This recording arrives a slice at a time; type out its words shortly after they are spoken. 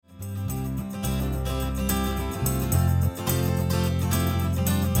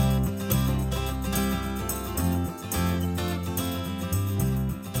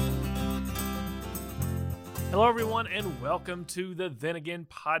Hello, everyone, and welcome to the Then Again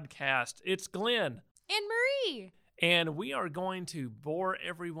podcast. It's Glenn. And Marie. And we are going to bore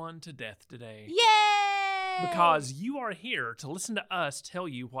everyone to death today. Yay! Because you are here to listen to us tell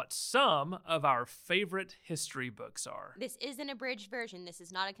you what some of our favorite history books are. This is an abridged version. This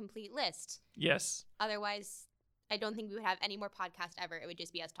is not a complete list. Yes. Otherwise, I don't think we would have any more podcasts ever. It would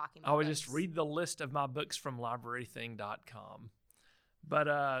just be us talking about I would books. just read the list of my books from librarything.com. But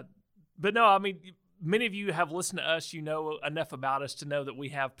no, I mean, many of you have listened to us. You know enough about us to know that we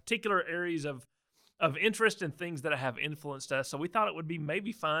have particular areas of interest and things that have influenced us. So we thought it would be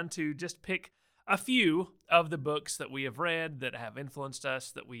maybe fun to just pick a few of the books that we have read that have influenced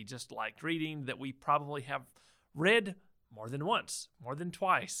us, that we just liked reading, that we probably have read more than once, more than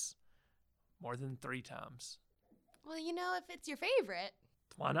twice, more than 3 times. Well, you know, if it's your favorite.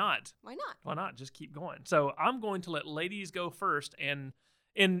 Why not? Why not? Why not? Just keep going. So I'm going to let ladies go first, and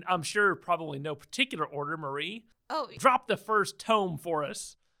in, I'm sure, probably no particular order, Marie, drop the first tome for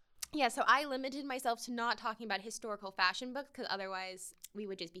us. Yeah, so I limited myself to not talking about historical fashion books because otherwise we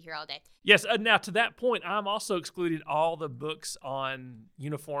would just be here all day. Yes, now to that point, I'm also excluding all the books on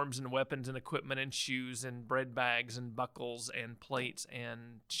uniforms and weapons and equipment and shoes and bread bags and buckles and plates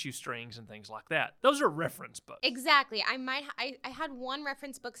and shoestrings and things like that. Those are reference books. Exactly. I had one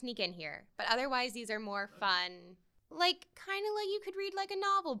reference book sneak in here, but otherwise these are more fun, like kind of like you could read like a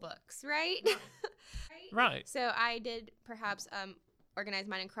novel books, right? Right. So I did perhaps organize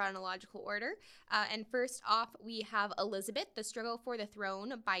mine in chronological order. And first off, we have Elizabeth, The Struggle for the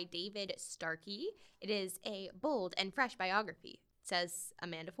Throne by David Starkey. It is a bold and fresh biography, says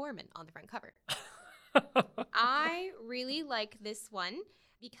Amanda Foreman on the front cover. I really like this one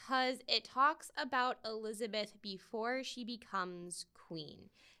because it talks about Elizabeth before she becomes queen.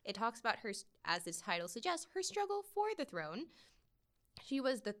 It talks about her, as its title suggests, her struggle for the throne. She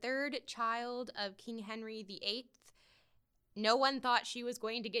was the 3rd child of King Henry VIII. No one thought she was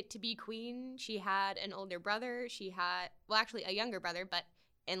going to get to be queen. She had an older brother. Actually a younger brother, but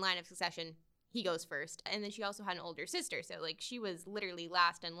in line of succession, he goes first. And then she also had an older sister. So, she was literally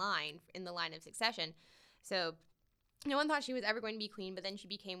last in line in the line of succession. So, no one thought she was ever going to be queen, but then she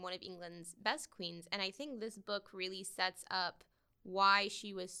became one of England's best queens. And I think this book really sets up why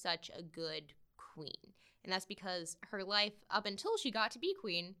she was such a good queen. And that's because her life up until she got to be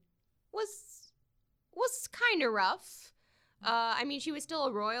queen was kind of rough. She was still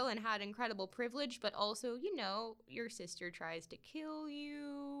a royal and had incredible privilege, but also, your sister tries to kill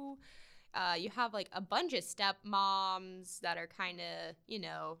you. You have, a bunch of stepmoms that are kind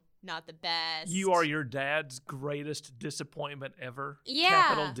of, not the best. You are your dad's greatest disappointment ever. Yeah.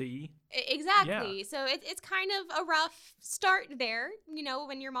 Capital D. Exactly. Yeah. So it's kind of a rough start there,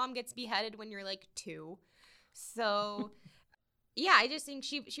 when your mom gets beheaded when you're, 2. So... Yeah, I just think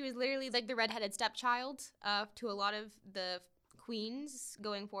she was literally the redheaded stepchild to a lot of the queens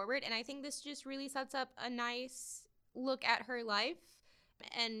going forward. And I think this just really sets up a nice look at her life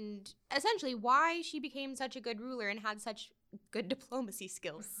and essentially why she became such a good ruler and had such good diplomacy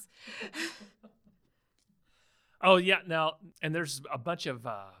skills. Oh, yeah. Now, and there's a bunch of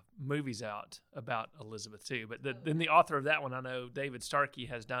movies out about Elizabeth, too. But then the author of that one, I know, David Starkey,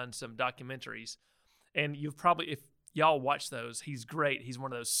 has done some documentaries. And you've probably, if y'all watch those, he's great. He's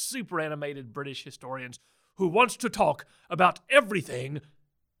one of those super animated British historians who wants to talk about everything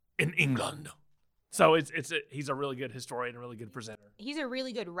in England. So he's a really good historian, a really good presenter. He's a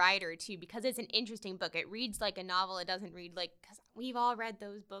really good writer, too, because it's an interesting book. It reads like a novel. It doesn't read because we've all read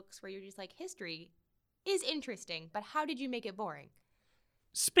those books where you're just history is interesting, but how did you make it boring?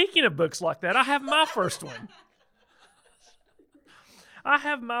 Speaking of books like that, I have my first one. I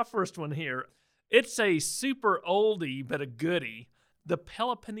have my first one here. It's a super oldie, but a goodie. The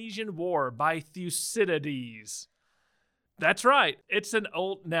Peloponnesian War by Thucydides. That's right. It's an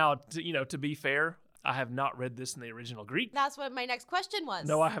old... Now, to be fair, I have not read this in the original Greek. That's what my next question was.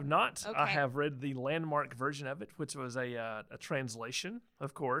 No, I have not. Okay. I have read the landmark version of it, which was a translation,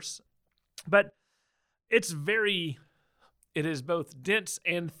 of course. But it is both dense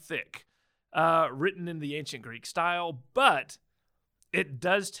and thick, written in the ancient Greek style, but it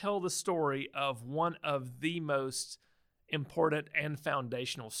does tell the story of one of the most important and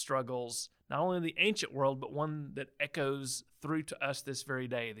foundational struggles, not only in the ancient world, but one that echoes through to us this very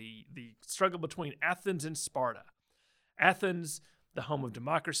day, the struggle between Athens and Sparta. Athens, the home of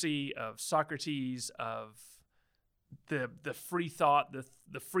democracy, of Socrates, of the free thought,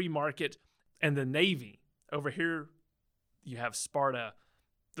 the free market, and the navy. Over here, you have Sparta,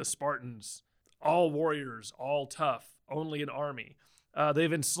 the Spartans, all warriors, all tough, only an army.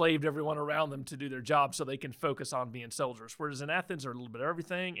 They've enslaved everyone around them to do their job so they can focus on being soldiers. Whereas in Athens, are a little bit of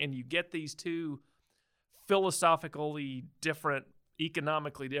everything, and you get these two philosophically different,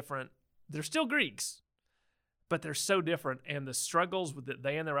 economically different. They're still Greeks, but they're so different. And the struggles that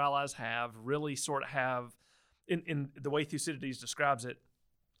they and their allies have really sort of have, in the way Thucydides describes it,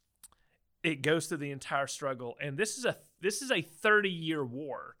 it goes through the entire struggle. And this is a 30-year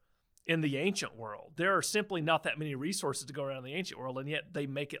war in the ancient world. There are simply not that many resources to go around in the ancient world, and yet they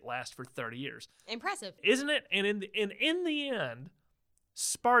make it last for 30 years. Impressive. Isn't it? And in the end,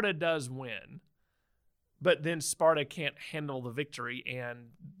 Sparta does win. But then Sparta can't handle the victory, and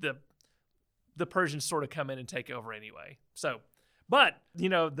the Persians sort of come in and take over anyway. So, but,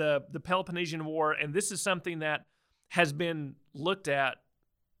 the Peloponnesian War, and this is something that has been looked at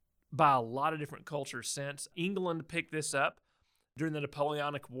by a lot of different cultures since. England picked this up during the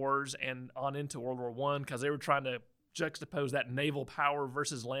Napoleonic Wars and on into World War I because they were trying to juxtapose that naval power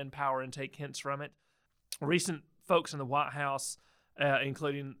versus land power and take hints from it. Recent folks in the White House,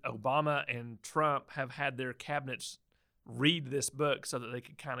 including Obama and Trump, have had their cabinets read this book so that they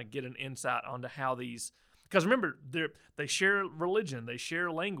could kind of get an insight onto how these, because remember, they share religion, they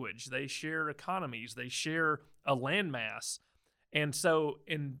share language, they share economies, they share a landmass. And so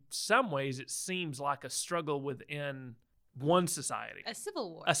in some ways it seems like a struggle within one society. A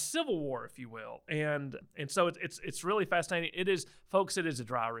civil war. A civil war, if you will. And so it's really fascinating. It is, folks, it is a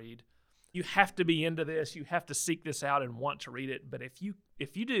dry read. You have to be into this. You have to seek this out and want to read it. But if you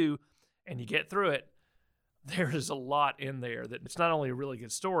do and you get through it, there is a lot in there that it's not only a really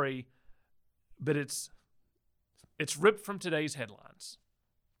good story, but it's ripped from today's headlines.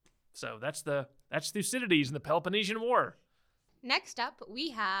 So that's Thucydides and the Peloponnesian War. Next up, we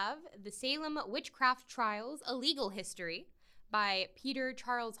have The Salem Witchcraft Trials, A Legal History by Peter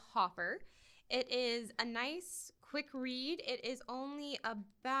Charles Hoffer. It is a nice, quick read. It is only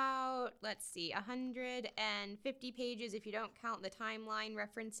about, 150 pages if you don't count the timeline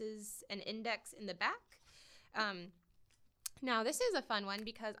references and index in the back. Now, this is a fun one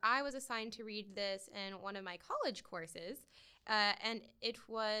because I was assigned to read this in one of my college courses, and it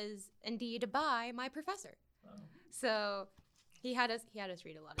was indeed by my professor. Oh. So he had us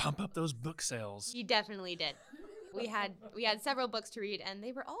read a lot. Pump up those book sales. He definitely did. We had several books to read, and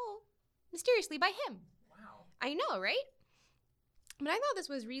they were all mysteriously by him. Wow. I know, right? But I thought this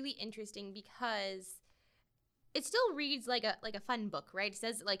was really interesting because it still reads like a fun book, right? It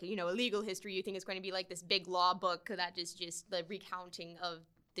says a legal history. You think it's going to be like this big law book that is just the recounting of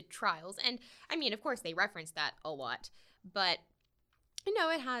the trials. And I mean, of course, they reference that a lot, but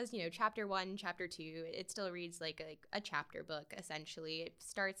it has, chapter 1, chapter 2. It still reads like a chapter book, essentially. It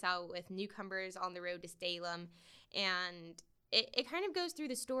starts out with newcomers on the road to Salem, and it kind of goes through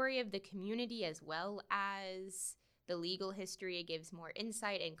the story of the community as well as the legal history. It gives more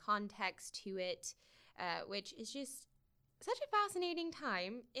insight and context to it, which is just such a fascinating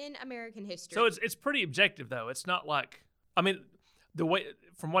time in American history. So it's pretty objective, though. It's not like, the way,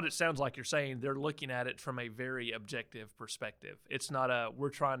 from what it sounds like you're saying, they're looking at it from a very objective perspective. It's not we're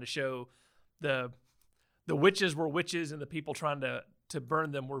trying to show the witches were witches and the people trying to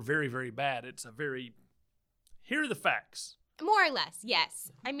burn them were very, very bad. It's here are the facts. More or less,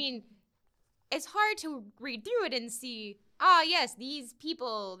 yes. I mean, it's hard to read through it and see, yes, these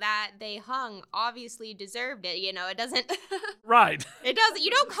people that they hung obviously deserved it. It doesn't. Right. It doesn't.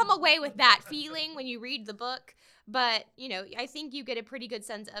 You don't come away with that feeling when you read the book. But, I think you get a pretty good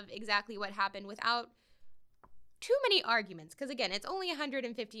sense of exactly what happened without too many arguments. Because, again, it's only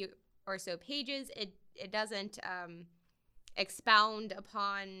 150 or so pages. It doesn't expound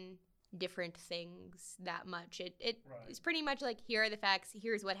upon different things that much. It's pretty much like, here are the facts.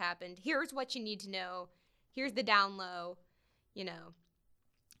 Here's what happened. Here's what you need to know. Here's the down low.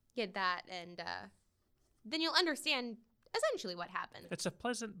 Get that. And then you'll understand essentially what happened. It's a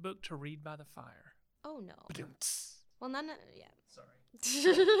pleasant book to read by the fire. Oh, no. Well, yeah. Sorry.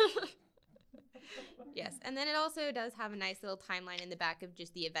 Yes, and then it also does have a nice little timeline in the back of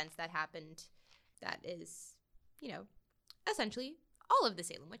just the events that happened. That is, essentially all of the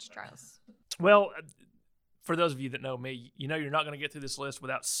Salem witch trials. Well, for those of you that know me, you're not going to get through this list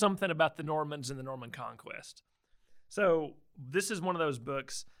without something about the Normans and the Norman Conquest. So this is one of those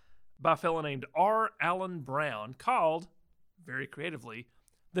books by a fellow named R. Allen Brown called, very creatively,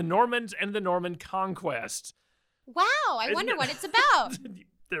 The Normans and the Norman Conquest. Wow, I wonder what it's about.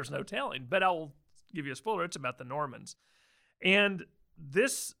 There's no telling, but I'll give you a spoiler. It's about the Normans. And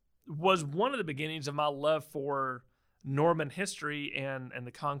this was one of the beginnings of my love for Norman history and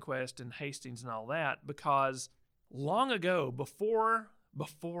the conquest and Hastings and all that, because long ago, before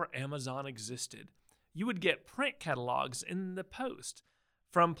Amazon existed, you would get print catalogs in the post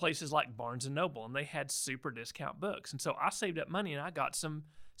from places like Barnes & Noble, and they had super discount books. And so I saved up money and I got some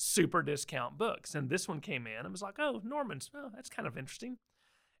super discount books. And this one came in and was like, oh, Normans, oh, that's kind of interesting.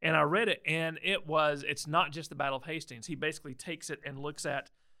 And I read it, and it's not just the Battle of Hastings. He basically takes it and looks at,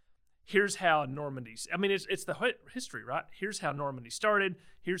 here's how Normandy, I mean, it's the history, right? Here's how Normandy started.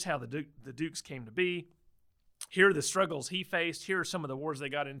 Here's how the Dukes came to be. Here are the struggles he faced. Here are some of the wars they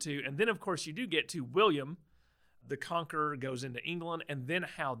got into. And then, of course, you do get to William, the Conqueror, goes into England, and then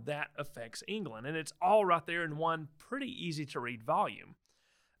how that affects England. And it's all right there in one pretty easy-to-read volume.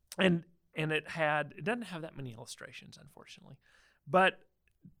 And it doesn't have that many illustrations, unfortunately. But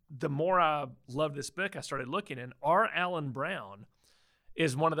the more I loved this book, I started looking, and R. Allen Brown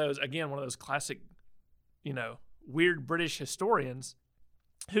is one of those classic, weird British historians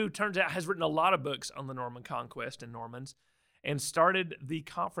who turns out has written a lot of books on the Norman conquest and Normans, and started the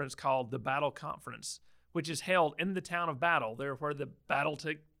conference called the Battle Conference, which is held in the town of Battle, there where the battle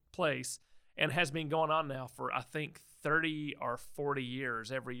took place, and has been going on now for, I think, 30 or 40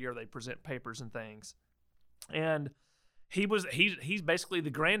 years. Every year they present papers and things. And he's basically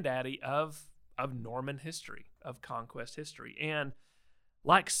the granddaddy of Norman history, of conquest history. And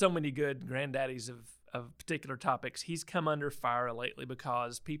like so many good granddaddies of particular topics, he's come under fire lately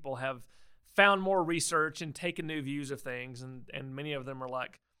because people have found more research and taken new views of things, and many of them are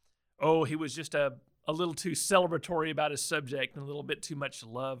like, oh, he was just a little too celebratory about his subject and a little bit too much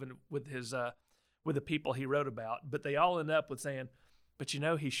love and with the people he wrote about. But they all end up with saying, but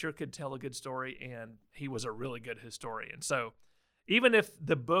he sure could tell a good story, and he was a really good historian. So even if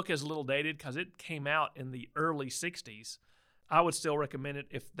the book is a little dated because it came out in the early 60s, I would still recommend it.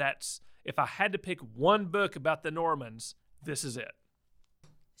 If I had to pick one book about the Normans, this is it.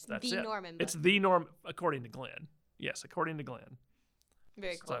 That's the it. Norman book. It's the Norman, according to Glenn. Yes, according to Glenn.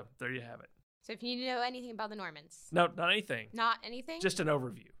 Very cool. So there you have it. So if you need to know anything about the Normans. No, not anything. Not anything? Just an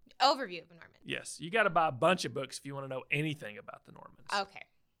overview. Overview of the Normans. Yes, you got to buy a bunch of books if you want to know anything about the Normans. Okay.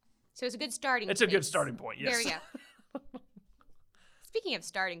 So it's a good starting point. It's a good starting point, yes. There we go. Speaking of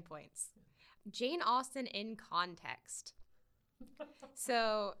starting points, Jane Austen in context.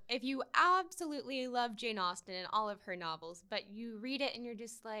 So if you absolutely love Jane Austen and all of her novels, but you read it and you're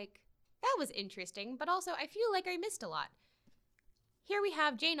just like, that was interesting, but also I feel like I missed a lot. Here we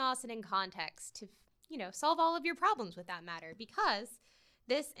have Jane Austen in context to, solve all of your problems with that matter, because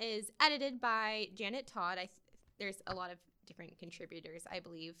this is edited by Janet Todd. There's a lot of different contributors, I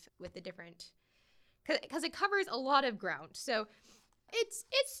believe, with the different, because it covers a lot of ground. So it's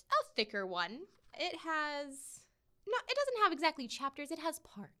a thicker one. It doesn't have exactly chapters. It has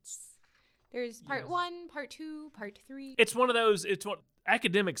parts. There's part 1, part 2, part 3. It's one of those. It's what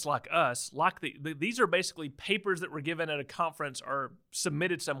academics like us like. These are basically papers that were given at a conference or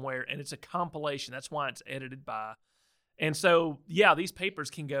submitted somewhere, and it's a compilation. That's why it's edited by. And so, yeah, these papers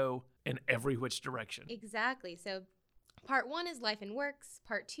can go in every which direction. Exactly. So, part 1 is life and works.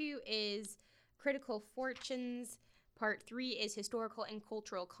 Part 2 is critical fortunes. Part 3 is historical and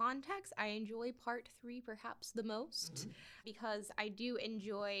cultural context. I enjoy part 3 perhaps the most because I do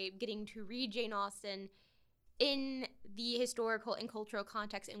enjoy getting to read Jane Austen in the historical and cultural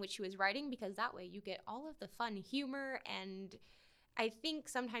context in which she was writing, because that way you get all of the fun humor. And I think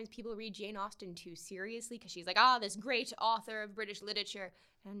sometimes people read Jane Austen too seriously because she's like, this great author of British literature.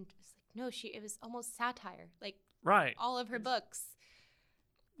 And it's like, no, it was almost satire, like right. all of her books.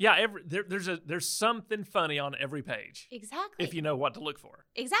 Yeah, there's something funny on every page. Exactly. If you know what to look for.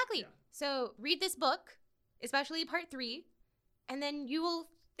 Exactly. Yeah. So read this book, especially part 3, and then you will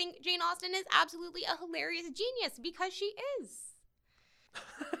think Jane Austen is absolutely a hilarious genius, because she is.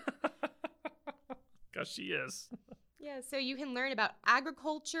 Because she is. Yeah, so you can learn about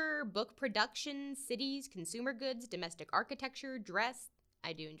agriculture, book production, cities, consumer goods, domestic architecture, dress.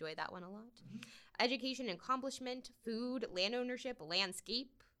 I do enjoy that one a lot. Education and accomplishment, food, land ownership,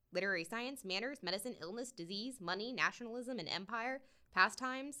 landscape, literary science, manners, medicine, illness, disease, money, nationalism, and empire,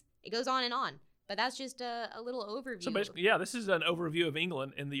 pastimes. It goes on and on. But that's just a little overview. So basically, yeah, this is an overview of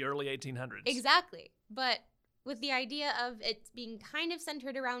England in the early 1800s. Exactly. But with the idea of it being kind of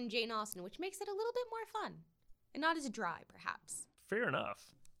centered around Jane Austen, which makes it a little bit more fun and not as dry, perhaps. Fair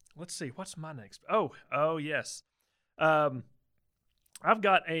enough. Let's see. What's my next? Oh, yes. I've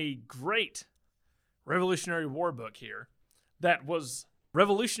got a great Revolutionary War book here that was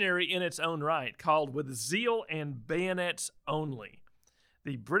revolutionary in its own right, called With Zeal and Bayonets Only: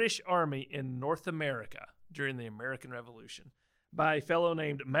 The British Army in North America During the American Revolution, by a fellow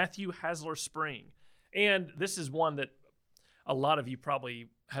named Matthew Hasler Spring. And this is one that a lot of you probably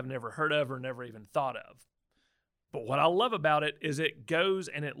have never heard of or never even thought of. But what I love about it is it goes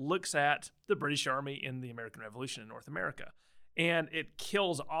and it looks at the British Army in the American Revolution in North America. And it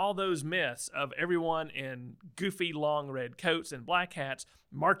kills all those myths of everyone in goofy long red coats and black hats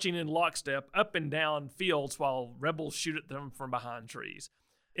marching in lockstep up and down fields while rebels shoot at them from behind trees.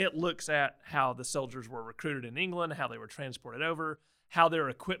 It looks at how the soldiers were recruited in England, how they were transported over, how their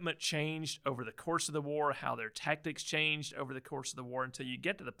equipment changed over the course of the war, how their tactics changed over the course of the war, until you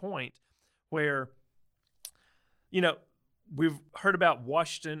get to the point where, we've heard about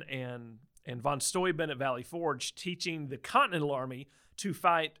Washington and von Steuben at Valley Forge teaching the Continental Army to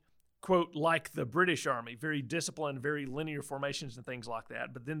fight, quote, like the British Army, very disciplined, very linear formations and things like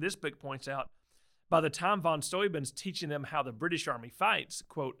that. But then this book points out, by the time von Steuben's teaching them how the British Army fights,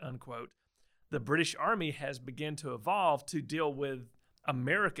 quote, unquote, the British Army has begun to evolve to deal with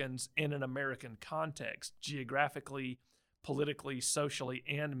Americans in an American context, geographically, politically, socially,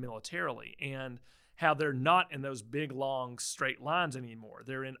 and militarily, and how they're not in those big, long, straight lines anymore.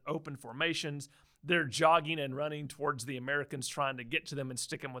 They're in open formations. They're jogging and running towards the Americans, trying to get to them and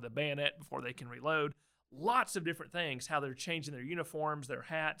stick them with a bayonet before they can reload. Lots of different things, how they're changing their uniforms, their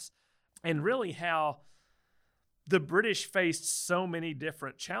hats, and really how the British faced so many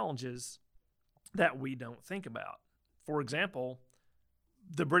different challenges that we don't think about. For example,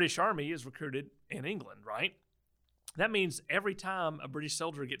 the British Army is recruited in England, right? That means every time a British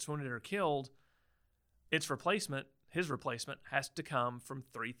soldier gets wounded or killed, his replacement has to come from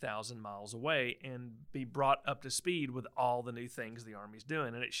 3,000 miles away and be brought up to speed with all the new things the Army's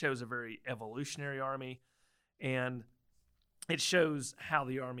doing. And it shows a very evolutionary Army, and it shows how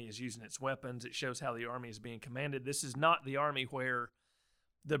the Army is using its weapons. It shows how the Army is being commanded. This is not the Army where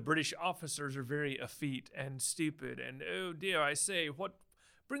the British officers are very effete and stupid and, oh dear, I say, what?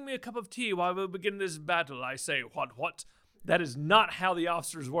 Bring me a cup of tea while we begin this battle. I say, what? That is not how the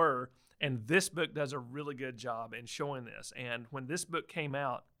officers were. And this book does a really good job in showing this. And when this book came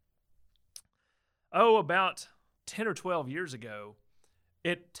out, about 10 or 12 years ago,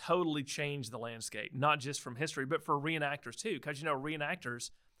 it totally changed the landscape, not just from history, but for reenactors too. Because, reenactors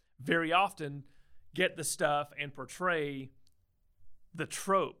very often get the stuff and portray the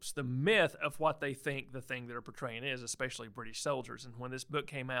tropes, the myth of what they think the thing they're portraying is, especially British soldiers. And when this book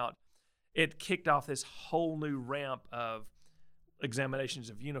came out, it kicked off this whole new ramp of examinations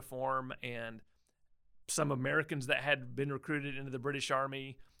of uniform, and some Americans that had been recruited into the British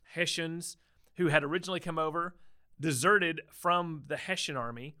Army, Hessians who had originally come over, deserted from the Hessian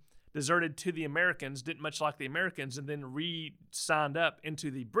Army, deserted to the Americans, didn't much like the Americans, and then re-signed up into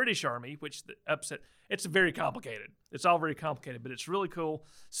the British Army, which upset. It's very complicated. It's all very complicated, but it's really cool.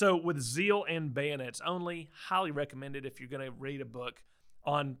 So with zeal and bayonets only, highly recommended if you're going to read a book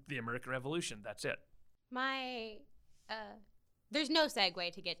on the American Revolution. That's it. There's no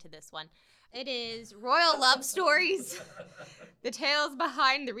segue to get to this one. It is Royal Love Stories, the tales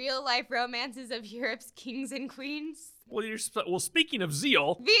behind the real-life romances of Europe's kings and queens. Well, speaking of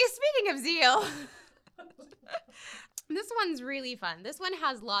zeal. Speaking of zeal, this one's really fun. This one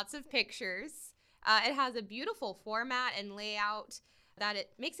has lots of pictures. It has a beautiful format and layout that it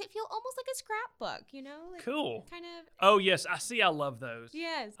makes it feel almost like a scrapbook, Cool. Kind of. Oh, yes. I love those.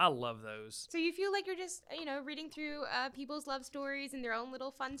 Yes. I love those. So you feel like you're just, reading through people's love stories in their own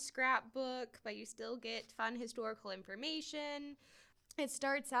little fun scrapbook, but you still get fun historical information. It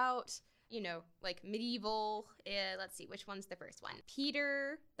starts out, like medieval. Let's see, which one's the first one?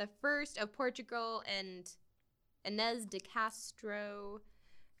 Peter the First of Portugal and Inez de Castro.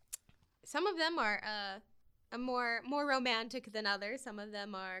 Some of them are more romantic than others. Some of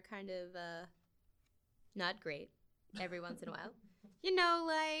them are kind of not great every once in a while.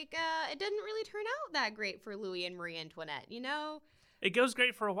 It didn't really turn out that great for Louis and Marie Antoinette, It goes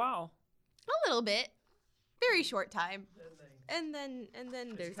great for a while. A little bit. Very short time. And then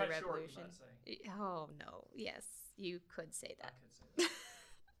there's a revolution. Oh, no. Yes, you could say that.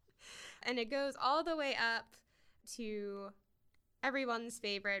 And it goes all the way up to everyone's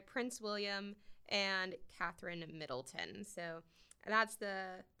favorite, Prince William and Catherine Middleton. So that's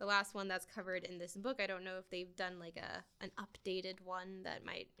the last one that's covered in this book. I don't know if they've done like an updated one that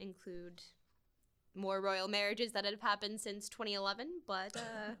might include more royal marriages that have happened since 2011, but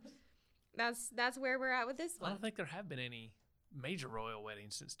that's where we're at with this one. I don't think there have been any major royal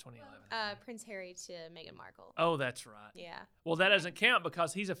weddings since 2011. Prince Harry to Meghan Markle. Oh, that's right. Yeah. Well, that doesn't count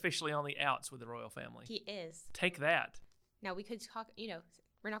because he's officially on the outs with the royal family. He is. Take that. Now we could talk,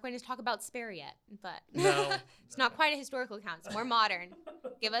 we're not going to talk about Spare yet, but no, it's not quite a historical account. It's more modern.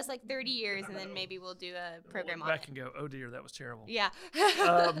 Give us like 30 years and then maybe we'll do a program on it. Back and go, oh dear, that was terrible. Yeah.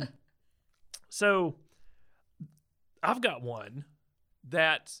 So I've got one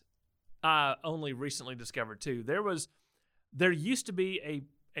that I only recently discovered too. There used to be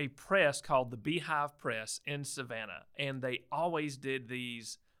a press called the Beehive Press in Savannah, and they always did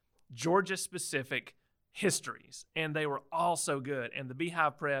these Georgia-specific histories, and they were all so good. And the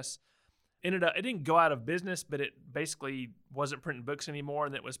Beehive Press ended up, it didn't go out of business, but it basically wasn't printing books anymore,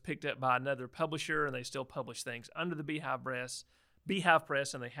 and it was picked up by another publisher, and they still publish things under the Beehive Press,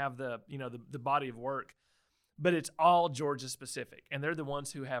 and they have the body of work, but it's all Georgia specific, and they're the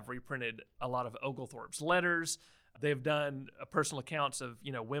ones who have reprinted a lot of Oglethorpe's letters. They've done personal accounts of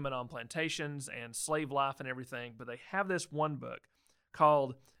women on plantations and slave life and everything, but they have this one book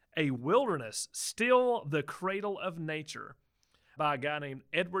called A Wilderness, Still the Cradle of Nature, by a guy named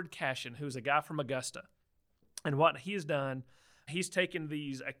Edward Cashin, who's a guy from Augusta. And what he's done, he's taken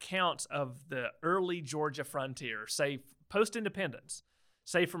these accounts of the early Georgia frontier, say post-independence,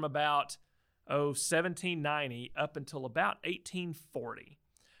 say from about 1790 up until about 1840.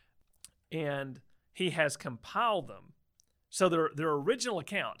 And he has compiled them. So they're original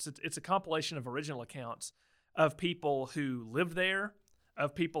accounts. It's a compilation of original accounts of people who lived there,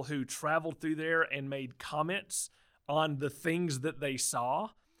 of people who traveled through there and made comments on the things that they saw.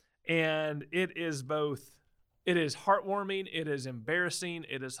 And it is heartwarming, it is embarrassing,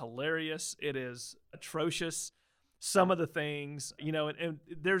 it is hilarious, it is atrocious. Some of the things, and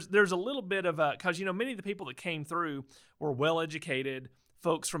there's a little bit of because many of the people that came through were well-educated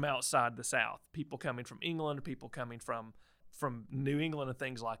folks from outside the South, people coming from England, people coming from New England and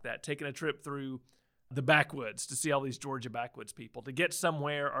things like that, taking a trip through the backwoods to see all these Georgia backwoods people, to get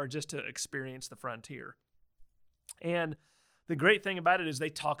somewhere or just to experience the frontier. And the great thing about it is they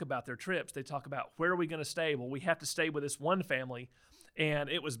talk about their trips. They talk about, where are we going to stay? Well, we have to stay with this one family, and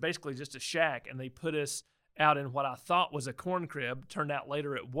it was basically just a shack, and they put us out in what I thought was a corn crib. Turned out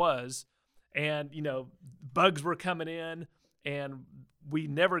later it was. And, bugs were coming in, and we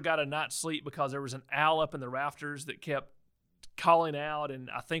never got a night's sleep because there was an owl up in the rafters that kept calling out, and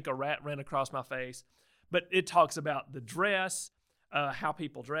I think a rat ran across my face. But it talks about the dress, how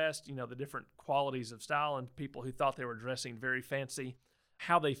people dressed, the different qualities of style, and people who thought they were dressing very fancy,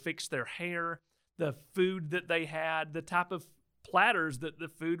 how they fixed their hair, the food that they had, the type of platters that the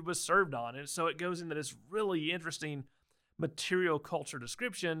food was served on. And so it goes into this really interesting material culture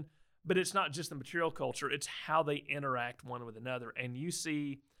description, but it's not just the material culture, it's how they interact one with another. And you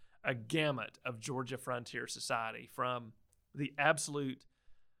see a gamut of Georgia frontier society, from the absolute,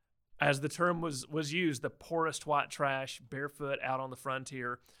 as the term was used, the poorest white trash, barefoot out on the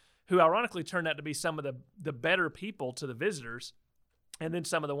frontier, who ironically turned out to be some of the better people to the visitors, and then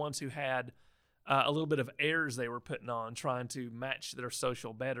some of the ones who had a little bit of airs they were putting on, trying to match their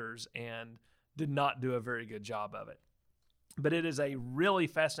social betters, and did not do a very good job of it. But it is a really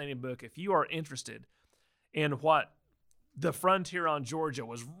fascinating book if you are interested in what the frontier on Georgia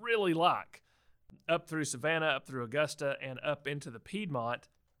was really like, up through Savannah, up through Augusta, and up into the Piedmont.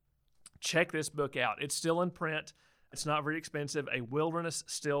 Check this book out. It's still in print. It's not very expensive. A Wilderness,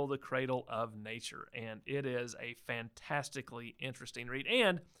 Still the Cradle of Nature. And it is a fantastically interesting read.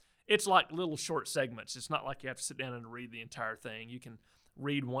 And it's like little short segments. It's not like you have to sit down and read the entire thing. You can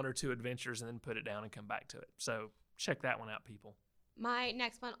read one or two adventures and then put it down and come back to it. So check that one out, people. My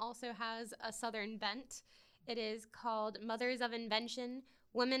next one also has a Southern bent. It is called Mothers of Invention,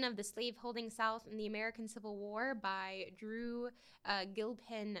 Women of the Slaveholding South in the American Civil War by Drew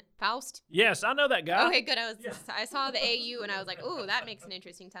Gilpin Faust. Yes, I know that guy. Okay, good. I saw the AU and I was like, oh, that makes an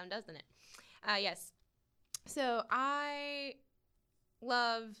interesting sound, doesn't it? Yes. So I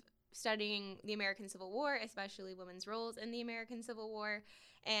love studying the American Civil War, especially women's roles in the American Civil War.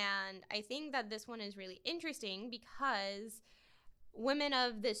 And I think that this one is really interesting because women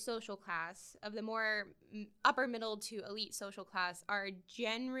of this social class, of the more upper middle to elite social class, are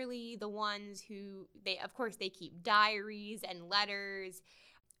generally the ones who, they keep diaries and letters,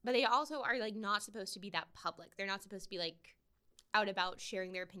 but they also are not supposed to be that public. They're not supposed to be out about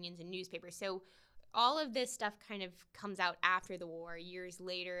sharing their opinions in newspapers. So all of this stuff kind of comes out after the war, years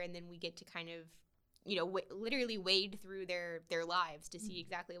later, and then we get to kind of literally wade through their lives to see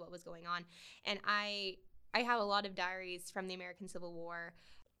exactly what was going on. And I have a lot of diaries from the American Civil War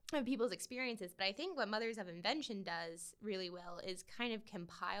of people's experiences, but I think what Mothers of Invention does really well is kind of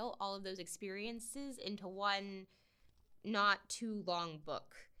compile all of those experiences into one not too long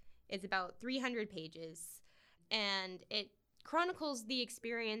book. It's about 300 pages, and it chronicles the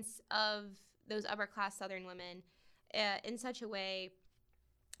experience of those upper class Southern women in such a way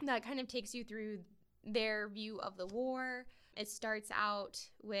that kind of takes you through their view of the war. It starts out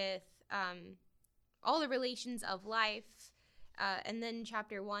with all the relations of life. And then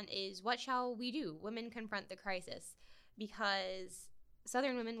chapter 1 is, what shall we do? Women confront the crisis. Because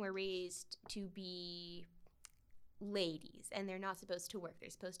Southern women were raised to be ladies, and they're not supposed to work.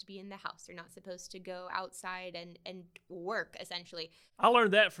 They're supposed to be in the house. They're not supposed to go outside and work, essentially. I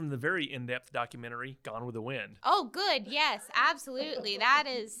learned that from the very in-depth documentary, Gone with the Wind. Oh, good. Yes, absolutely. That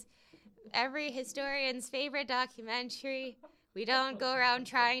is every historian's favorite documentary. We don't go around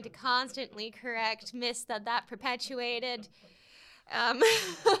trying to constantly correct myths that perpetuated.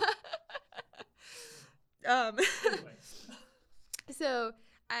 So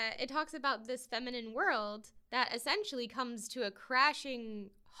it talks about this feminine world that essentially comes to a crashing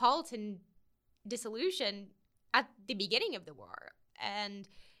halt and dissolution at the beginning of the war. And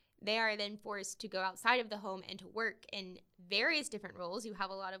they are then forced to go outside of the home and to work in various different roles. You have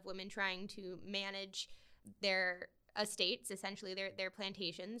a lot of women trying to manage their estates, essentially their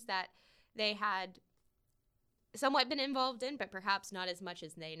plantations that they had somewhat been involved in, but perhaps not as much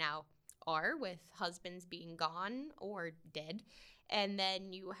as they now are, with husbands being gone or dead. And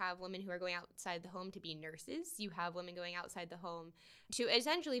then you have women who are going outside the home to be nurses. You have women going outside the home to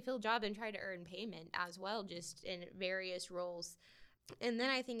essentially fill jobs and try to earn payment as well, just in various roles. And then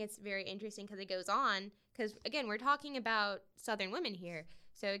I think it's very interesting because it goes on, because again, we're talking about Southern women here.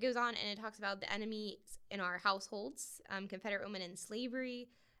 So it goes on and it talks about the enemies in our households, Confederate women in slavery.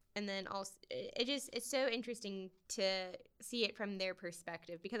 And then also, it's so interesting to see it from their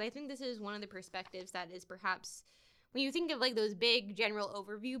perspective, because I think this is one of the perspectives that is perhaps, when you think of like those big general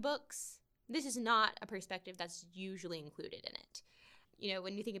overview books, this is not a perspective that's usually included in it. You know,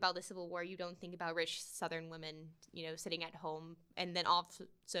 when you think about the Civil War, you don't think about rich Southern women, you know, sitting at home and then also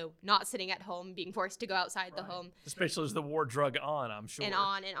not sitting at home, being forced to go outside the home. Especially as the war drug on, I'm sure. And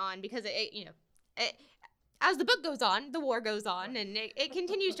on, because as the book goes on, the war goes on, and it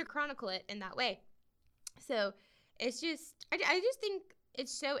continues to chronicle it in that way. So it's just, I just think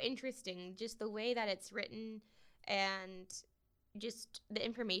it's so interesting, just the way that it's written and just the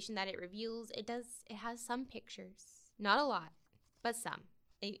information that it reveals. It has some pictures, not a lot, but some,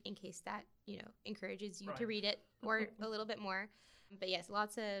 in case that, encourages you to read it or a little bit more. But yes,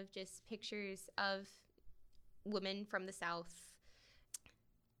 lots of just pictures of women from the South.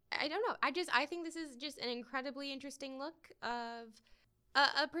 I don't know. I think this is just an incredibly interesting look of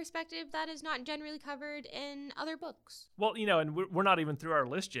a perspective that is not generally covered in other books. Well, and we're not even through our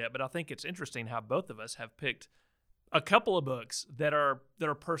list yet, but I think it's interesting how both of us have picked a couple of books that are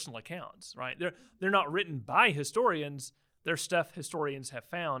personal accounts, right? They're not written by historians. They're stuff historians have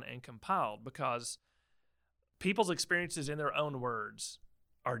found and compiled, because people's experiences in their own words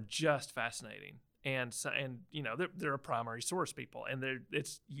are just fascinating. And they're a primary source people, and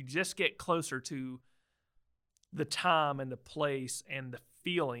you just get closer to the time and the place and the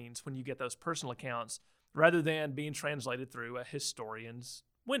feelings when you get those personal accounts, rather than being translated through a historian's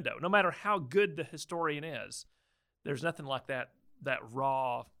window. No matter how good the historian is, there's nothing like that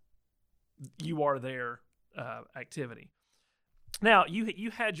raw, you are there activity. Now, you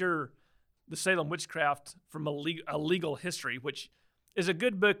had the Salem Witchcraft from a legal history, which is a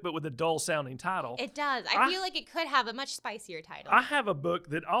good book, but with a dull-sounding title. It does. I feel like it could have a much spicier title. I have a book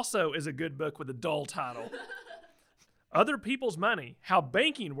that also is a good book with a dull title. Other People's Money, How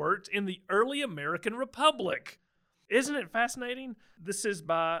Banking Worked in the Early American Republic. Isn't it fascinating? This is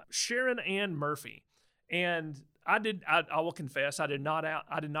by Sharon Ann Murphy. And I will confess, I did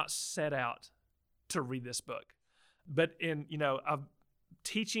not set out to read this book. But in,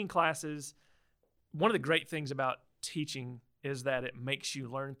 teaching classes, one of the great things about teaching is that it makes you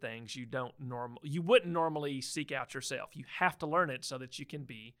learn things you wouldn't normally seek out yourself. You have to learn it so that you can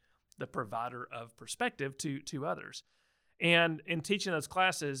be the provider of perspective to others. And in teaching those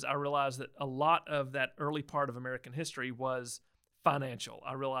classes, I realized that a lot of that early part of American history was financial.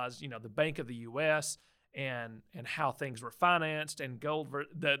 I realized, the Bank of the U.S. and how things were financed, and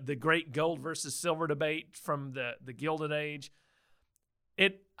the great gold versus silver debate from the Gilded Age.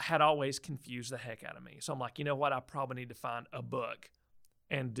 It had always confused the heck out of me. So I'm like, you know what? I probably need to find a book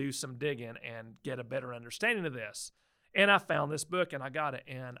and do some digging and get a better understanding of this. And I found this book and I got it.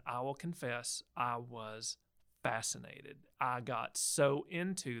 And I will confess, I was fascinated. I got so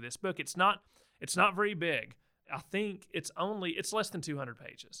into this book. It's not very big. I think it's less than 200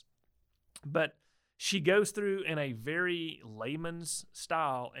 pages. But she goes through in a very layman's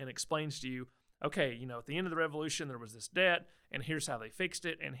style and explains to you, okay, at the end of the Revolution, there was this debt, and here's how they fixed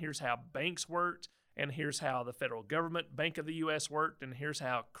it, and here's how banks worked, and here's how the federal government, Bank of the U.S. worked, and here's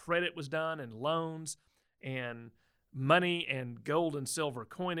how credit was done, and loans, and money, and gold and silver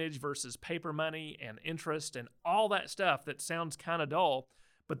coinage versus paper money, and interest, and all that stuff that sounds kind of dull.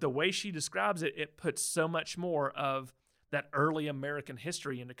 But the way she describes it, it puts so much more of that early American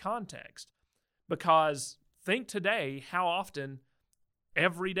history into context. Because think today how often,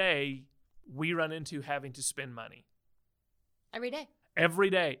 every day, we run into having to spend money. Every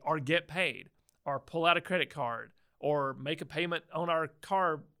day. or get paid, or pull out a credit card, or make a payment on our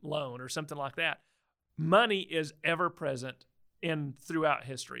car loan or something like that. Money is ever present throughout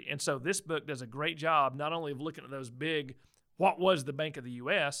history. And so this book does a great job not only of looking at those big, what was the Bank of the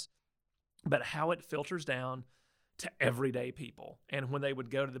U.S., but how it filters down to everyday people. And when they would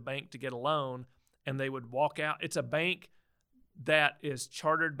go to the bank to get a loan and they would walk out, it's a bank that is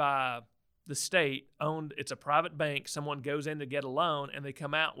chartered by the state, owned, it's a private bank. Someone goes in to get a loan and they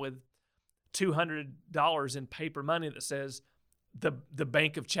come out with $200 in paper money that says the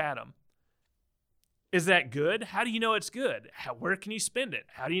Bank of Chatham. Is that good? How do you know it's good? Where can you spend it?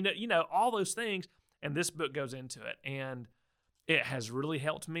 How do you know, all those things. And this book goes into it. And it has really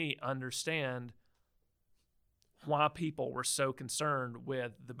helped me understand why people were so concerned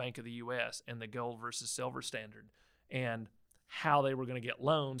with the Bank of the U.S. and the gold versus silver standard, and how they were going to get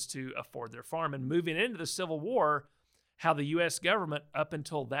loans to afford their farm. And moving into the Civil War, how the U.S. government up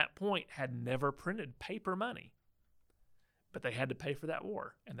until that point had never printed paper money. But they had to pay for that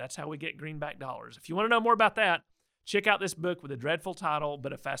war. And that's how we get greenback dollars. If you want to know more about that, check out this book with a dreadful title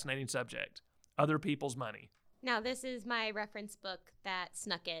but a fascinating subject, Other People's Money. Now, this is my reference book that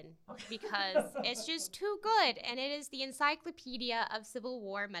snuck in because it's just too good. And it is the Encyclopedia of Civil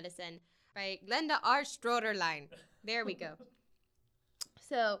War Medicine by Glenda R. Stroderline. There we go.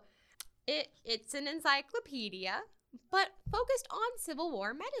 So it's an encyclopedia, but focused on Civil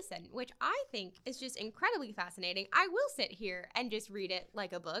War medicine, which I think is just incredibly fascinating. I will sit here and just read it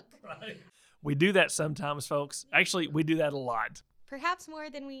like a book. Right. We do that sometimes, folks. Actually, we do that a lot. Perhaps more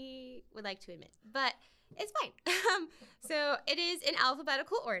than we would like to admit, but it's fine. So it is in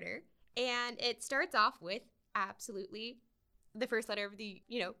alphabetical order, and it starts off with absolutely the first letter of the,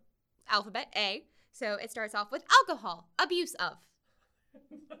 alphabet, A. So it starts off with alcohol, abuse of.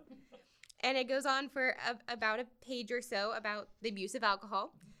 And it goes on for about a page or so about the abuse of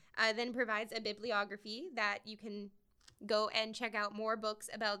alcohol, then provides a bibliography that you can go and check out more books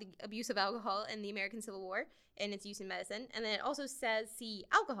about the abuse of alcohol in the American Civil War and its use in medicine. And then it also says, see,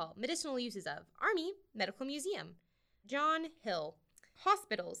 alcohol, medicinal uses of, Army Medical Museum, John Hill,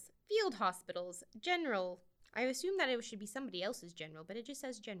 hospitals, field hospitals, general. I assume that it should be somebody else's general, but it just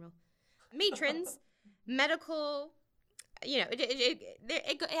says general. Matrons, medical,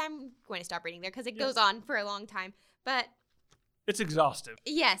 I'm going to stop reading there because it goes on for a long time, but it's exhaustive.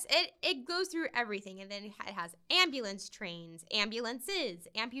 Yes, it goes through everything, and then it has ambulance trains, ambulances,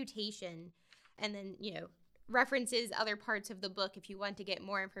 amputation, and then, references other parts of the book if you want to get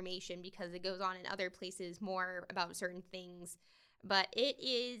more information, because it goes on in other places more about certain things. But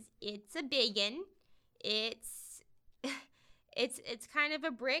it's a biggin. It's kind of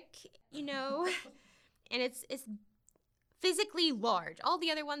a brick, and it's physically large. All the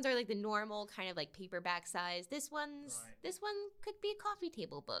other ones are like the normal kind of like paperback size. This one could be a coffee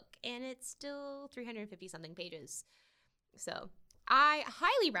table book, and it's still 350 something pages. So I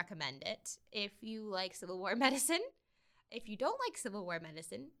highly recommend it if you like Civil War medicine. If you don't like Civil War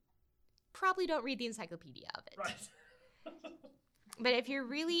medicine, probably don't read the encyclopedia of it. Right. But if you're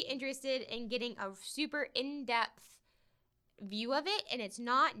really interested in getting a super in-depth view of it, and it's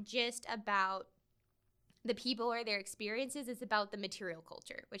not just about the people or their experiences, it's about the material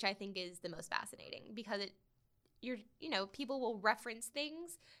culture, which I think is the most fascinating, because people will reference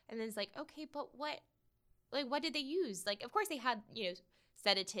things and then it's like, okay, but what did they use? Like, of course they had,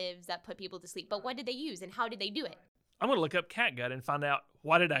 sedatives that put people to sleep, but what did they use and how did they do it? I'm going to look up catgut and find out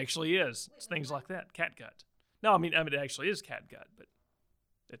what it actually is. It's things like that. Catgut. No, I mean, it actually is catgut, but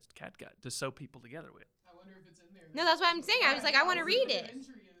it's catgut to sew people together with. I wonder if it's in there. No, that's what I'm saying. I was like, I want to read it.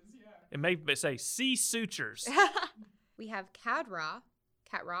 It may say, see sutures. We have Catraw,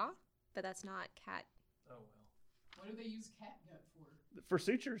 but that's not cat. Oh, well. What do they use catgut for? For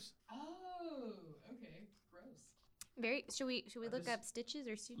sutures. Oh, okay. Gross. Should we look up stitches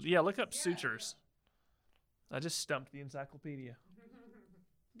or sutures? Yeah, look up sutures. I just stumped the encyclopedia.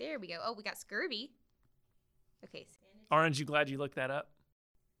 There we go. Oh, we got scurvy. Okay. Orange, you glad you looked that up?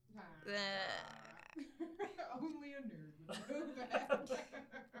 Only a nerd would know that.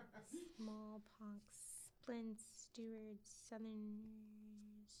 Smallpox, splints, stewards, southern.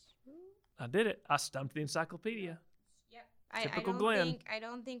 I did it. I stumped the encyclopedia. Yep. Typical Glenn. I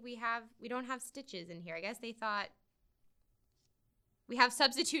don't think we don't have stitches in here. I guess they thought we have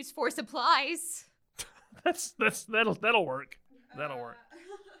substitutes for supplies. that'll work. That'll work.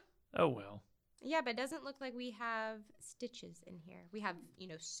 Oh well. Yeah, but it doesn't look like we have stitches in here. We have,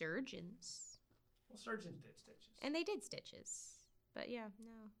 surgeons. Well, surgeons did stitches. And they did stitches. But yeah,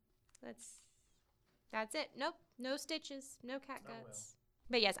 no. That's it. Nope. No stitches. No catguts. Oh, well.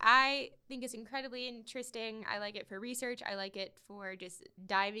 But yes, I think it's incredibly interesting. I like it for research. I like it for just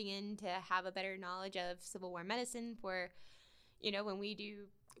diving in to have a better knowledge of Civil War medicine for, when we do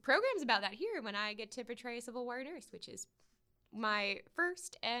programs about that here, when I get to portray a Civil War nurse, which is my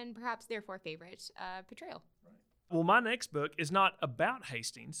first and perhaps therefore favorite portrayal. Well, my next book is not about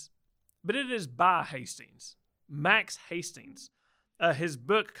Hastings, but it is by Hastings, Max Hastings. His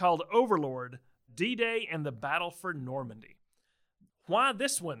book called Overlord, D-Day and the Battle for Normandy. Why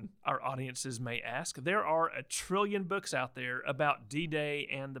this one, our audiences may ask? There are a trillion books out there about D-Day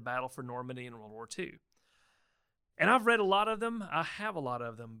and the Battle for Normandy in World War II. And I've read a lot of them. I have a lot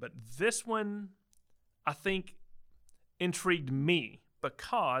of them. But this one, I think, intrigued me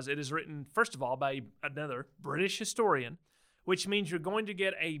because it is written, first of all, by another British historian, which means you're going to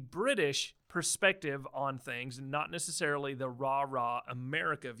get a British perspective on things and not necessarily the rah-rah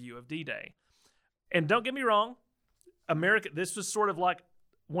America view of D-Day. And don't get me wrong, this was sort of like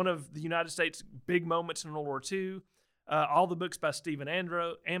one of the United States' big moments in World War II. All the books by Stephen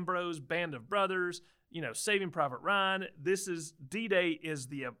Ambrose, Band of Brothers, Saving Private Ryan. D-Day is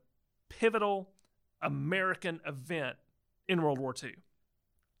the pivotal American event in World War II.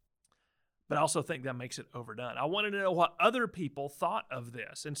 But I also think that makes it overdone. I wanted to know what other people thought of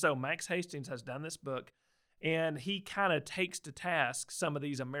this. And so Max Hastings has done this book, and he kind of takes to task some of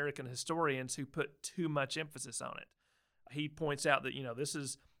these American historians who put too much emphasis on it. He points out that,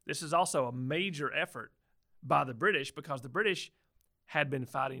 this is also a major effort by the British because the British had been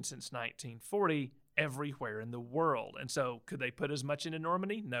fighting since 1940 everywhere in the world. And so could they put as much into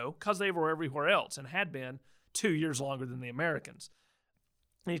Normandy? No, because they were everywhere else and had been 2 years longer than the Americans.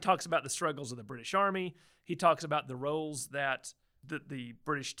 And he talks about the struggles of the British Army. He talks about the roles that the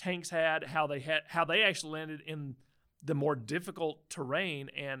British tanks had, how they actually landed in the more difficult terrain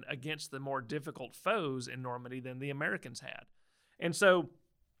and against the more difficult foes in Normandy than the Americans had. And so,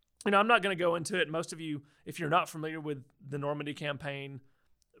 I'm not going to go into it. Most of you, if you're not familiar with the Normandy campaign,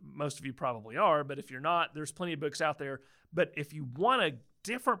 most of you probably are, but if you're not, there's plenty of books out there. But if you want a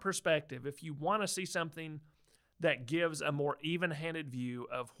different perspective, if you want to see something that gives a more even-handed view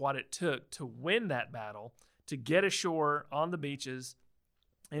of what it took to win that battle, to get ashore on the beaches,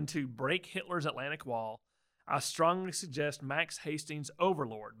 and to break Hitler's Atlantic Wall, I strongly suggest Max Hastings'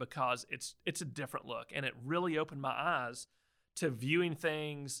 Overlord because it's a different look, and it really opened my eyes to viewing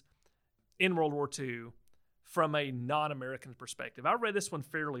things in World War II from a non-American perspective. I read this one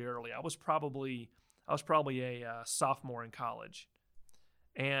fairly early. I was probably a sophomore in college,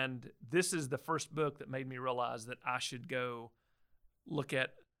 and this is the first book that made me realize that I should go look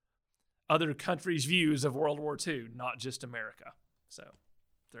at other countries' views of World War II, not just America. So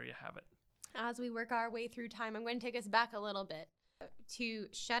there you have it. As we work our way through time, I'm going to take us back a little bit to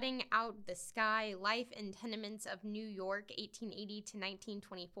Shutting Out the Sky, Life and Tenements of New York, 1880 to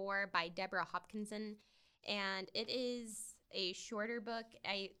 1924 by Deborah Hopkinson. And it is a shorter book.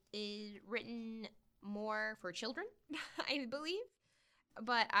 It is written more for children, I believe.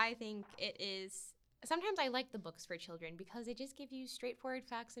 But I think it is... Sometimes I like the books for children because they just give you straightforward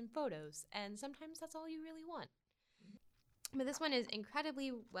facts and photos. And sometimes that's all you really want. But this one is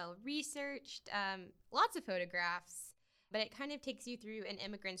incredibly well researched, lots of photographs, but it kind of takes you through an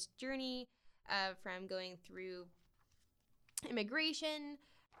immigrant's journey from going through immigration,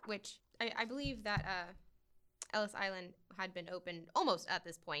 which I believe that Ellis Island had been opened almost at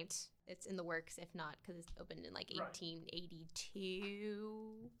this point. It's in the works, if not, because it's opened in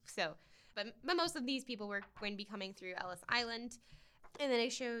 1882. So, but most of these people were going to be coming through Ellis Island. And then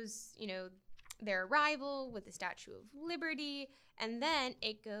it shows, their arrival with the Statue of Liberty, and then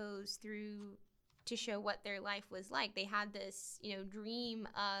it goes through to show what their life was like. They had this, dream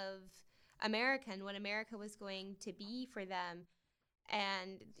of America and what America was going to be for them,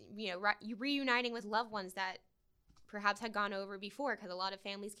 and reuniting with loved ones that perhaps had gone over before, because a lot of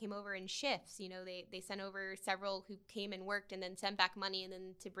families came over in shifts. They sent over several who came and worked and then sent back money and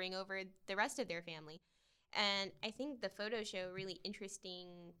then to bring over the rest of their family. And I think the photos show really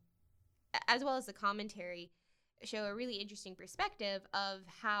interesting, as well as the commentary, show a really interesting perspective of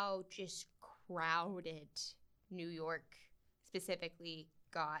how just crowded New York specifically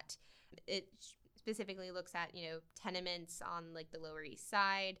got. It specifically looks at, tenements on the Lower East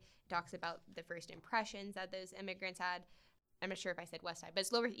Side. It talks about the first impressions that those immigrants had. I'm not sure if I said West Side, but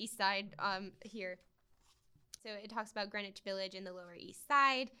it's Lower East Side here. So it talks about Greenwich Village and the Lower East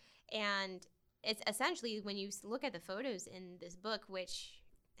Side. And it's essentially, when you look at the photos in this book, which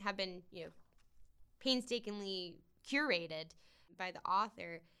have been, painstakingly curated by the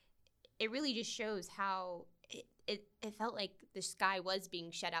author, it really just shows how it felt like the sky was being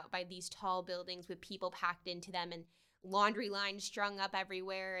shut out by these tall buildings with people packed into them, and laundry lines strung up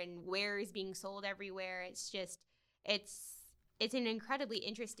everywhere and wares being sold everywhere. It's an incredibly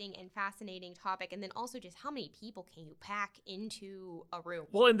interesting and fascinating topic. And then also just how many people can you pack into a room?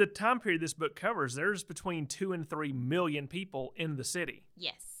 Well, in the time period this book covers, there's between 2 and 3 million people in the city.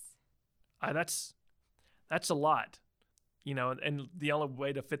 Yes. That's a lot, and the only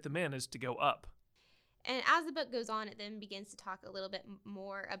way to fit them in is to go up. And as the book goes on, it then begins to talk a little bit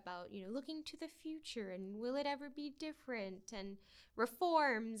more about, looking to the future and will it ever be different, and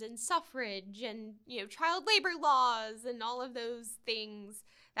reforms and suffrage and, child labor laws and all of those things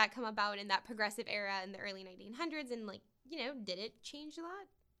that come about in that progressive era in the early 1900s. And did it change a lot?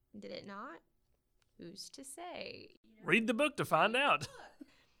 Did it not? Who's to say? Read the book to find out.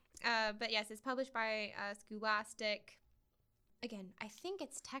 But yes, it's published by Scholastic. Again, I think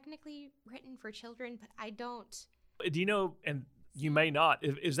it's technically written for children, but I don't. Do you know, and you may not,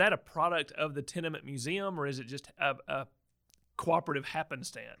 is that a product of the Tenement Museum, or is it just a cooperative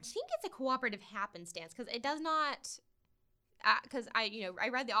happenstance? I think it's a cooperative happenstance, because it does not, because I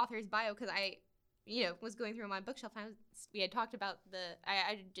read the author's bio because I, was going through my bookshelf, and we had talked about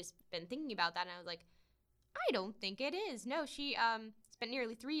I had just been thinking about that, and I was like, I don't think it is. No, she spent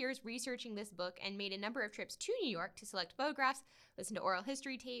nearly 3 years researching this book and made a number of trips to New York to select photographs, listen to oral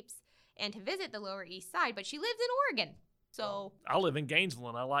history tapes, and to visit the Lower East Side. But she lives in Oregon, so I live in Gainesville,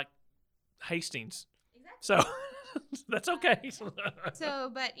 and I like Hastings, exactly. So that's okay.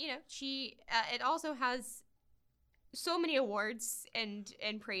 But she it also has so many awards and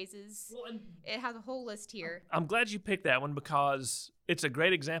praises. Well, it has a whole list here. I'm glad you picked that one, because it's a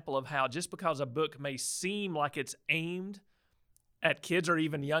great example of how just because a book may seem like it's aimed at kids or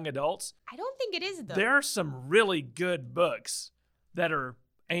even young adults, I don't think it is, though. There are some really good books that are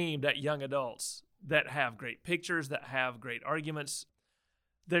aimed at young adults that have great pictures, that have great arguments.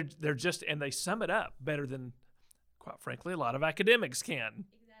 They're just, and they sum it up better than, quite frankly, a lot of academics can.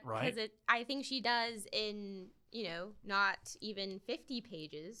 Exactly. Right? Because I think she does in, not even 50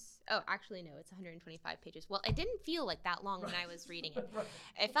 pages. Oh, actually, no, it's 125 pages. Well, it didn't feel like that long when I was reading it. Right.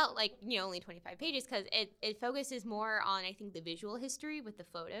 It felt like, only 25 pages, because it focuses more on, I think, the visual history with the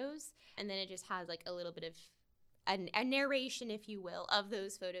photos. And then it just has like a little bit of a narration, if you will, of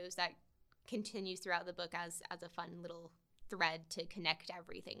those photos that continues throughout the book as a fun little thread to connect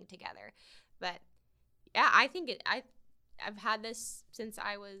everything together. But yeah, I think I've had this since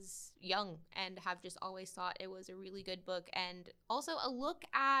I was young and have just always thought it was a really good book, and also a look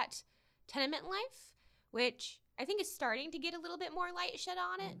at tenement life, which I think is starting to get a little bit more light shed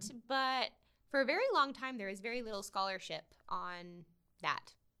on it. Mm-hmm. But for a very long time, there is very little scholarship on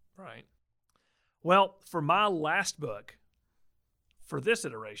that. Right. Well, for my last book, for this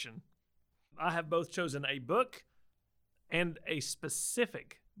iteration, I have both chosen a book and a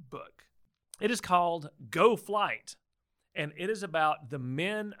specific book. It is called Go Flight, and it is about the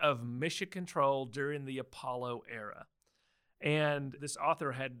men of Mission Control during the Apollo era. And this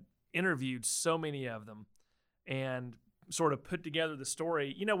author had interviewed so many of them and sort of put together the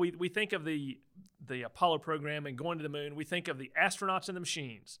story. We think of the Apollo program and going to the moon. We think of the astronauts and the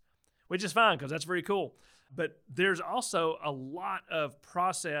machines, which is fine because that's very cool. But there's also a lot of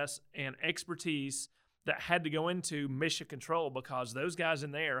process and expertise that had to go into Mission Control, because those guys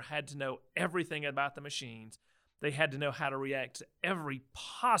in there had to know everything about the machines. They had to know how to react to every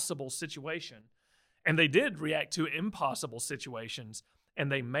possible situation. And they did react to impossible situations,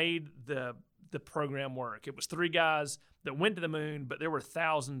 and they made the program work. It was 3 guys that went to the moon, but there were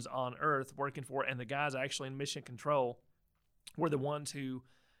thousands on Earth working for it, and the guys actually in Mission Control were the ones who,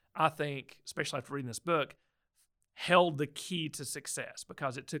 I think, especially after reading this book, held the key to success,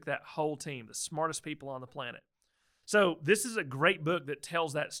 because it took that whole team, the smartest people on the planet. So this is a great book that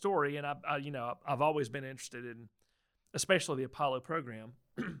tells that story, and I've always been interested in, especially the Apollo program.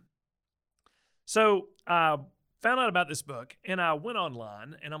 So I found out about this book, and I went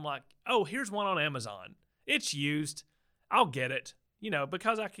online, and I'm like, oh, here's one on Amazon. It's used. I'll get it,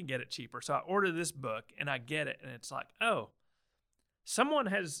 because I can get it cheaper. So I ordered this book, and I get it, and it's like, oh,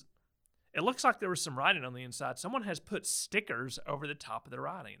 it looks like there was some writing on the inside. Someone has put stickers over the top of the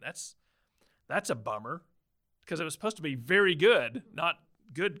writing. That's a bummer, because it was supposed to be very good, not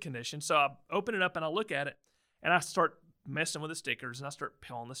good condition. So I open it up and I look at it, and I start messing with the stickers, and I start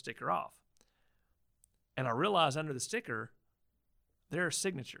peeling the sticker off. And I realize under the sticker, there are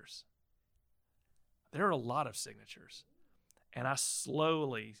signatures. There are a lot of signatures. And I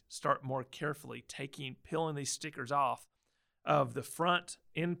slowly start more carefully peeling these stickers off of the front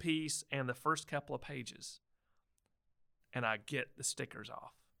end piece and the first couple of pages. And I get the stickers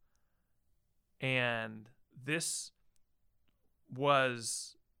off. And this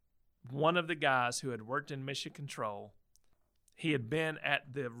was one of the guys who had worked in Mission Control, he had been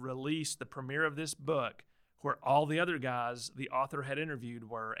at the premiere of this book, where all the other guys the author had interviewed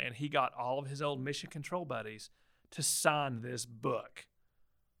were, and he got all of his old Mission Control buddies to sign this book.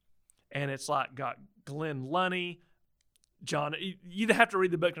 And it's like got Glenn Lunny, John. You'd have to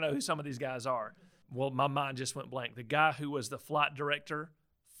read the book to know who some of these guys are. Well, my mind just went blank. The guy who was the flight director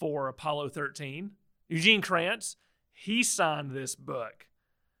for Apollo 13, Eugene Kranz, he signed this book.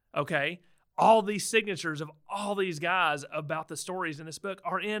 Okay? All these signatures of all these guys about the stories in this book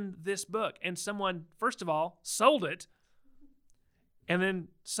are in this book. And someone, first of all, sold it. And then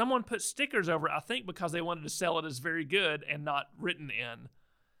someone put stickers over it, I think because they wanted to sell it as very good and not written in.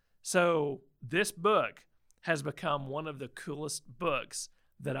 So this book has become one of the coolest books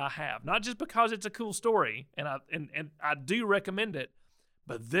that I have. Not just because it's a cool story, and I do recommend it,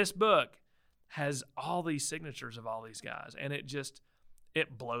 but this book has all these signatures of all these guys, and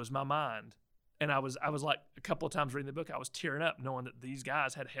it blows my mind. And I was like, a couple of times reading the book, I was tearing up knowing that these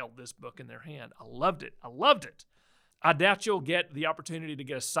guys had held this book in their hand. I loved it. I doubt you'll get the opportunity to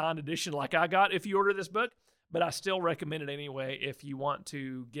get a signed edition like I got if you order this book, but I still recommend it anyway if you want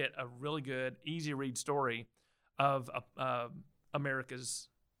to get a really good, easy-read story of America's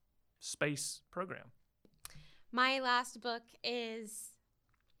space program. My last book is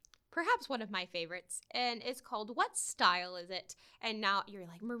perhaps one of my favorites, and it's called What Style Is It? And now you're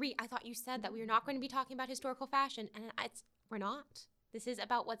like, Marie, I thought you said that we were not going to be talking about historical fashion, and we're not. This is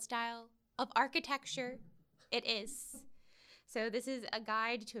about what style of architecture it is. So this is a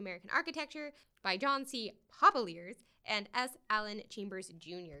guide to American architecture by John C. Popeliers and S. Allen Chambers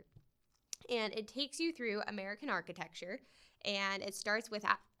Jr. And it takes you through American architecture, and it starts with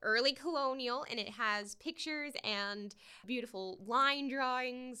early colonial, and it has pictures and beautiful line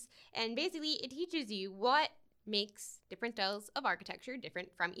drawings, and basically it teaches you what makes different styles of architecture different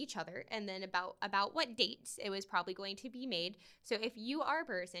from each other, and then about what dates it was probably going to be made. So if you are a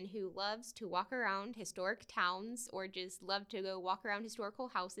person who loves to walk around historic towns or just love to go walk around historical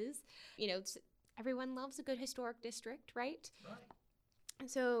houses, everyone loves a good historic district, right? Right.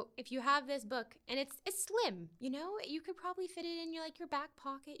 So if you have this book, and it's slim, you could probably fit it in your back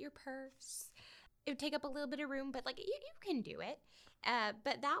pocket, your purse. It would take up a little bit of room, but you can do it.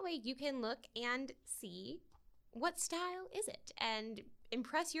 But that way you can look and see what style is it, and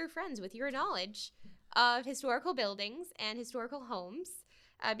impress your friends with your knowledge of historical buildings and historical homes,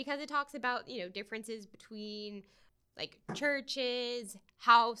 because it talks about differences between churches,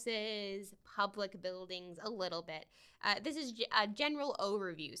 houses, public buildings a little bit. This is a general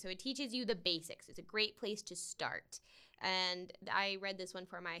overview, so it teaches you the basics. It's a great place to start. And I read this one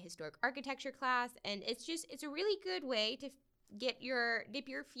for my historic architecture class, and it's a really good way to dip your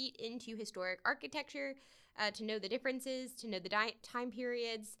feet into historic architecture, to know the differences, to know the time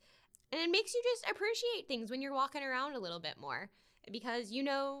periods, and it makes you just appreciate things when you're walking around a little bit more, because you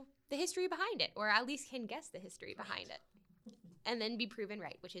know the history behind it, or at least can guess the history behind it, and then be proven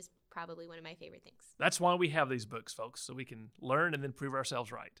right, which is probably one of my favorite things. That's why we have these books, folks, so we can learn and then prove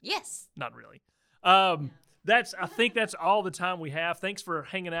ourselves right. Yes. Not really. I think that's all the time we have. Thanks for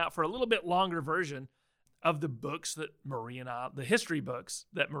hanging out for a little bit longer version of the books that the history books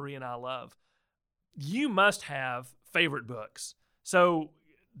that Marie and I love. You must have favorite books. So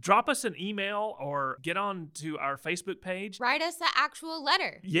drop us an email or get on to our Facebook page. Write us an actual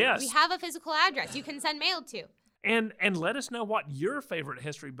letter. Yes. We have a physical address you can send mail to. And let us know what your favorite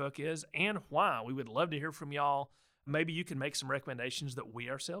history book is and why. We would love to hear from y'all. Maybe you can make some recommendations that we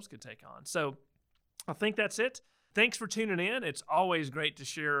ourselves could take on. So I think that's it. Thanks for tuning in. It's always great to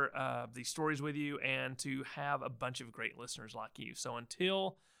share these stories with you and to have a bunch of great listeners like you. So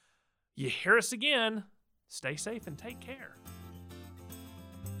until you hear us again, stay safe and take care.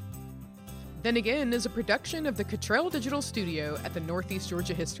 Then Again is a production of the Cottrell Digital Studio at the Northeast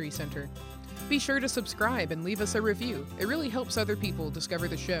Georgia History Center. Be sure to subscribe and leave us a review. It really helps other people discover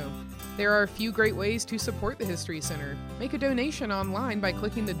the show. There are a few great ways to support the History Center. Make a donation online by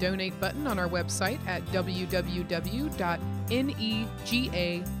clicking the donate button on our website at www.negahc.org.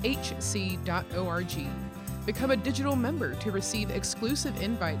 Become a digital member to receive exclusive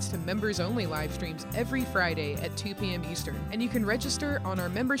invites to members-only live streams every Friday at 2 p.m. Eastern. And you can register on our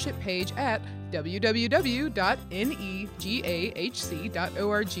membership page at www.negahc.org.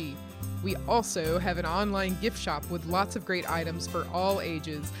 We also have an online gift shop with lots of great items for all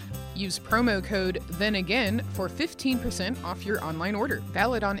ages. Use promo code ThenAgain for 15% off your online order.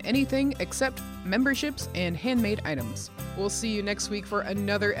 Valid on anything except memberships and handmade items. We'll see you next week for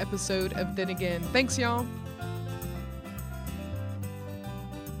another episode of Then Again. Thanks, y'all.